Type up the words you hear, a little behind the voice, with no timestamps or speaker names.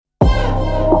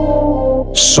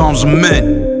Psalms of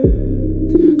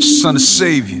men, son of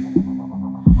Savior.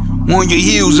 On your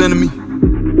heels, enemy,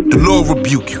 the Lord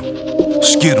rebuke you.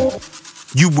 Skid 'em.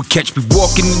 You will catch me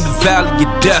walking in the valley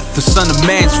of death, the son of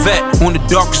man's vet, on the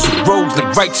darkest of roads,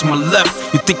 like right to my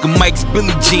left. You think of Mike's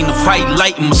Billie Jean, if I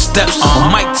light in my steps. I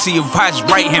might see if I his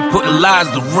right hand putting lies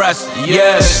to rest.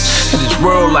 Yes, in this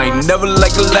world I ain't never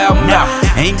like a loud mouth.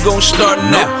 Ain't gon' start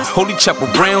now. Holy Chapel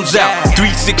rounds out.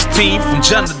 316 from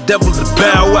John the Devil to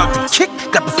bow out. The kick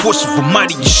got the force of a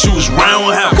mighty Yeshua's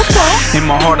roundhouse. In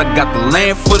my heart I got the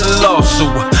land for the lost, so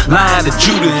a Lion of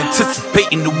Judah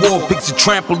anticipating the war. Pigs to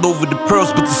trample over the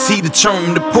pearls, but to see the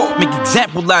term the pork. Make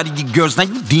example out of you girls, now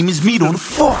you demons meet on the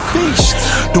fork.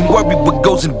 Don't worry what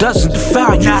goes and doesn't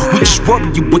defile you. We just worry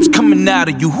you what's coming out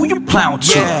of you, who you plowing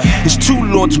to. It's two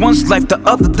lords, one's life, the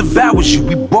other devours you.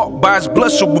 We bought by his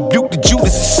blood, so rebuke the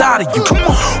Judas inside of you. Come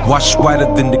on, wash whiter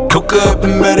than the coca up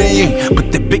in Medellin,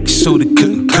 but that big soda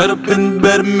couldn't cut up any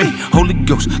better me. Holy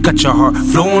Ghost got your heart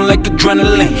flowing like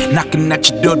adrenaline, knocking at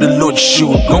your door, the Lord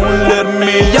Yeshua gon' let him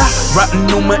in.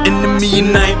 Rotting on my enemy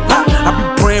and I ain't pop. I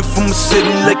be praying for my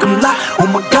city like I'm locked. Oh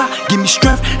my God, give me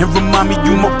strength and remind me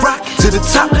you my rock. To the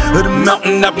top of the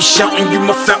mountain, I be shouting you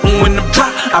my fountain when I'm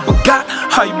dry. I forgot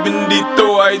how you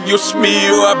bendito, ay Dios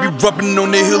mío. I be rubbing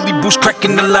on the hilly boots,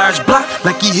 cracking the large block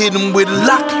like he hit him with a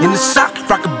lock in the sock.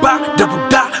 Rock a block, double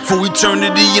dot for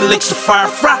eternity and lakes of fire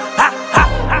fry. Ha, ha.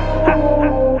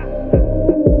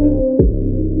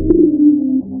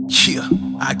 Yeah,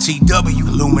 ITW,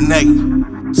 illuminate.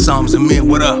 Psalms of men,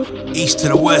 what up? East to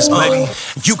the west, baby.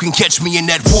 You can catch me in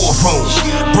that war room,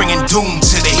 bringing doom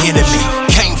to the enemy.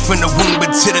 Came from the womb,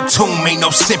 but to the tomb ain't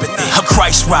no sympathy. A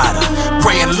Christ rider,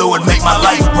 praying Lord make my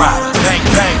life brighter. Bang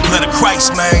bang, blood of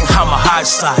Christ, man. I'm a high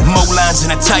side, more lines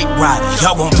in a typewriter.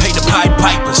 Y'all won't pay the Pied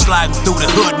Piper, sliding through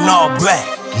the hood and all black.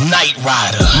 Night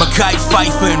Rider, Mackay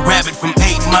Pfeiffer and Rabbit from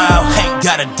 8 Mile. Ain't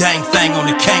got a dang thing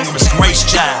on the kangaroo's grace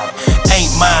child.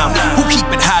 Ain't mine, who keep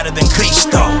it hotter than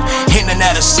Cristo? In and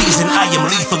out of season, I am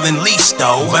lethal and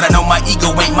listo. But I know my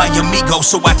ego ain't my amigo,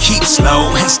 so I keep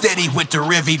slow and steady with the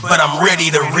rivy, but I'm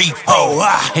ready to repo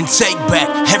and take back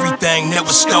everything that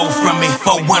was stole from me.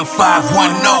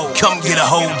 41510, come get a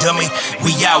hold of me.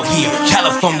 We out here,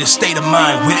 California state of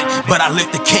mind with it, but I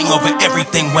lift the king over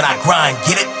everything when I grind,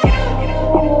 get it?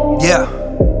 Yeah,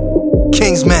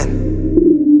 Kingsmen,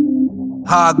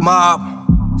 Hog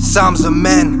Mob, Psalms of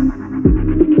Men.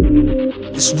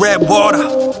 It's red water.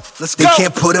 Let's go. They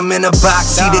can't put him in a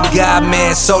box. See the God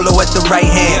man solo at the right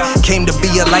hand. Came to be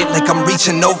a light like I'm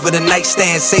reaching over the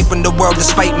nightstand, saving the world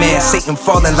despite man. Satan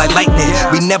falling like lightning.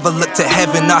 We never look to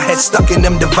heaven. Our heads stuck in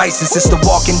them devices. It's the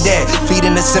walking dead,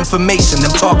 feeding us information.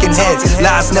 Them talking heads.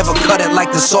 Lies never cut it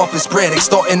like the softest bread.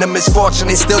 Extorting the misfortune.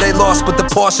 They still they lost, but the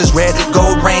Porsche's red.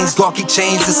 Gold rings, gawky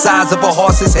chains the size of a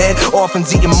horse's head.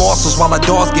 Orphans eating morsels while our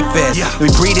dogs get fed. We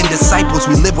breeding disciples.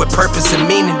 We live with purpose and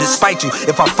meaning despite you.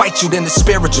 If I fight you, then it's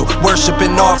spiritual.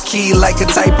 Worshiping off key like a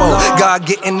typo. God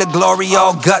getting the glory,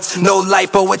 all guts, no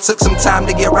lipo. It took some time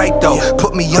to get right though.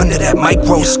 Put me under that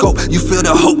microscope. You feel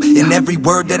the hope in every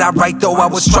word that I write though. I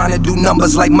was trying to do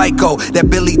numbers like Michael, that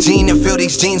Billie Jean, and fill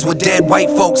these jeans with dead white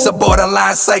folks. A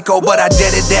borderline psycho, but I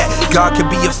did it that. God could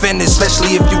be offended,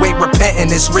 especially if you ain't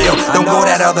repenting. It's real, don't go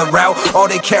that other route. All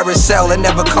they carousel, it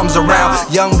never comes around.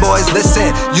 Young boys,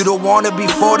 listen, you don't wanna be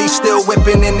 40, still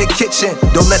whipping in the kitchen.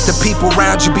 Don't let the people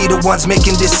around you be the ones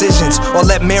making decisions, or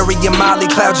let Mary and Molly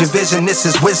cloud your vision. This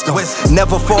is wisdom.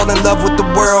 Never fall in love with the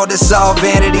world, it's all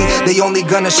vanity. They only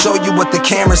gonna show you what the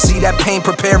camera see. That pain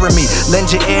preparing me,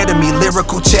 lend your ear to me.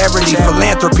 Lyrical charity,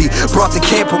 philanthropy, brought the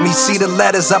camp with me. See the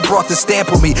letters, I brought the stamp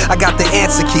with me. I got the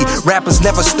answer key, rappers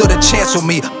never stood a chance with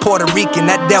me. Puerto Rican,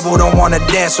 that devil don't wanna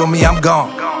dance with me, I'm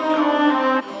gone.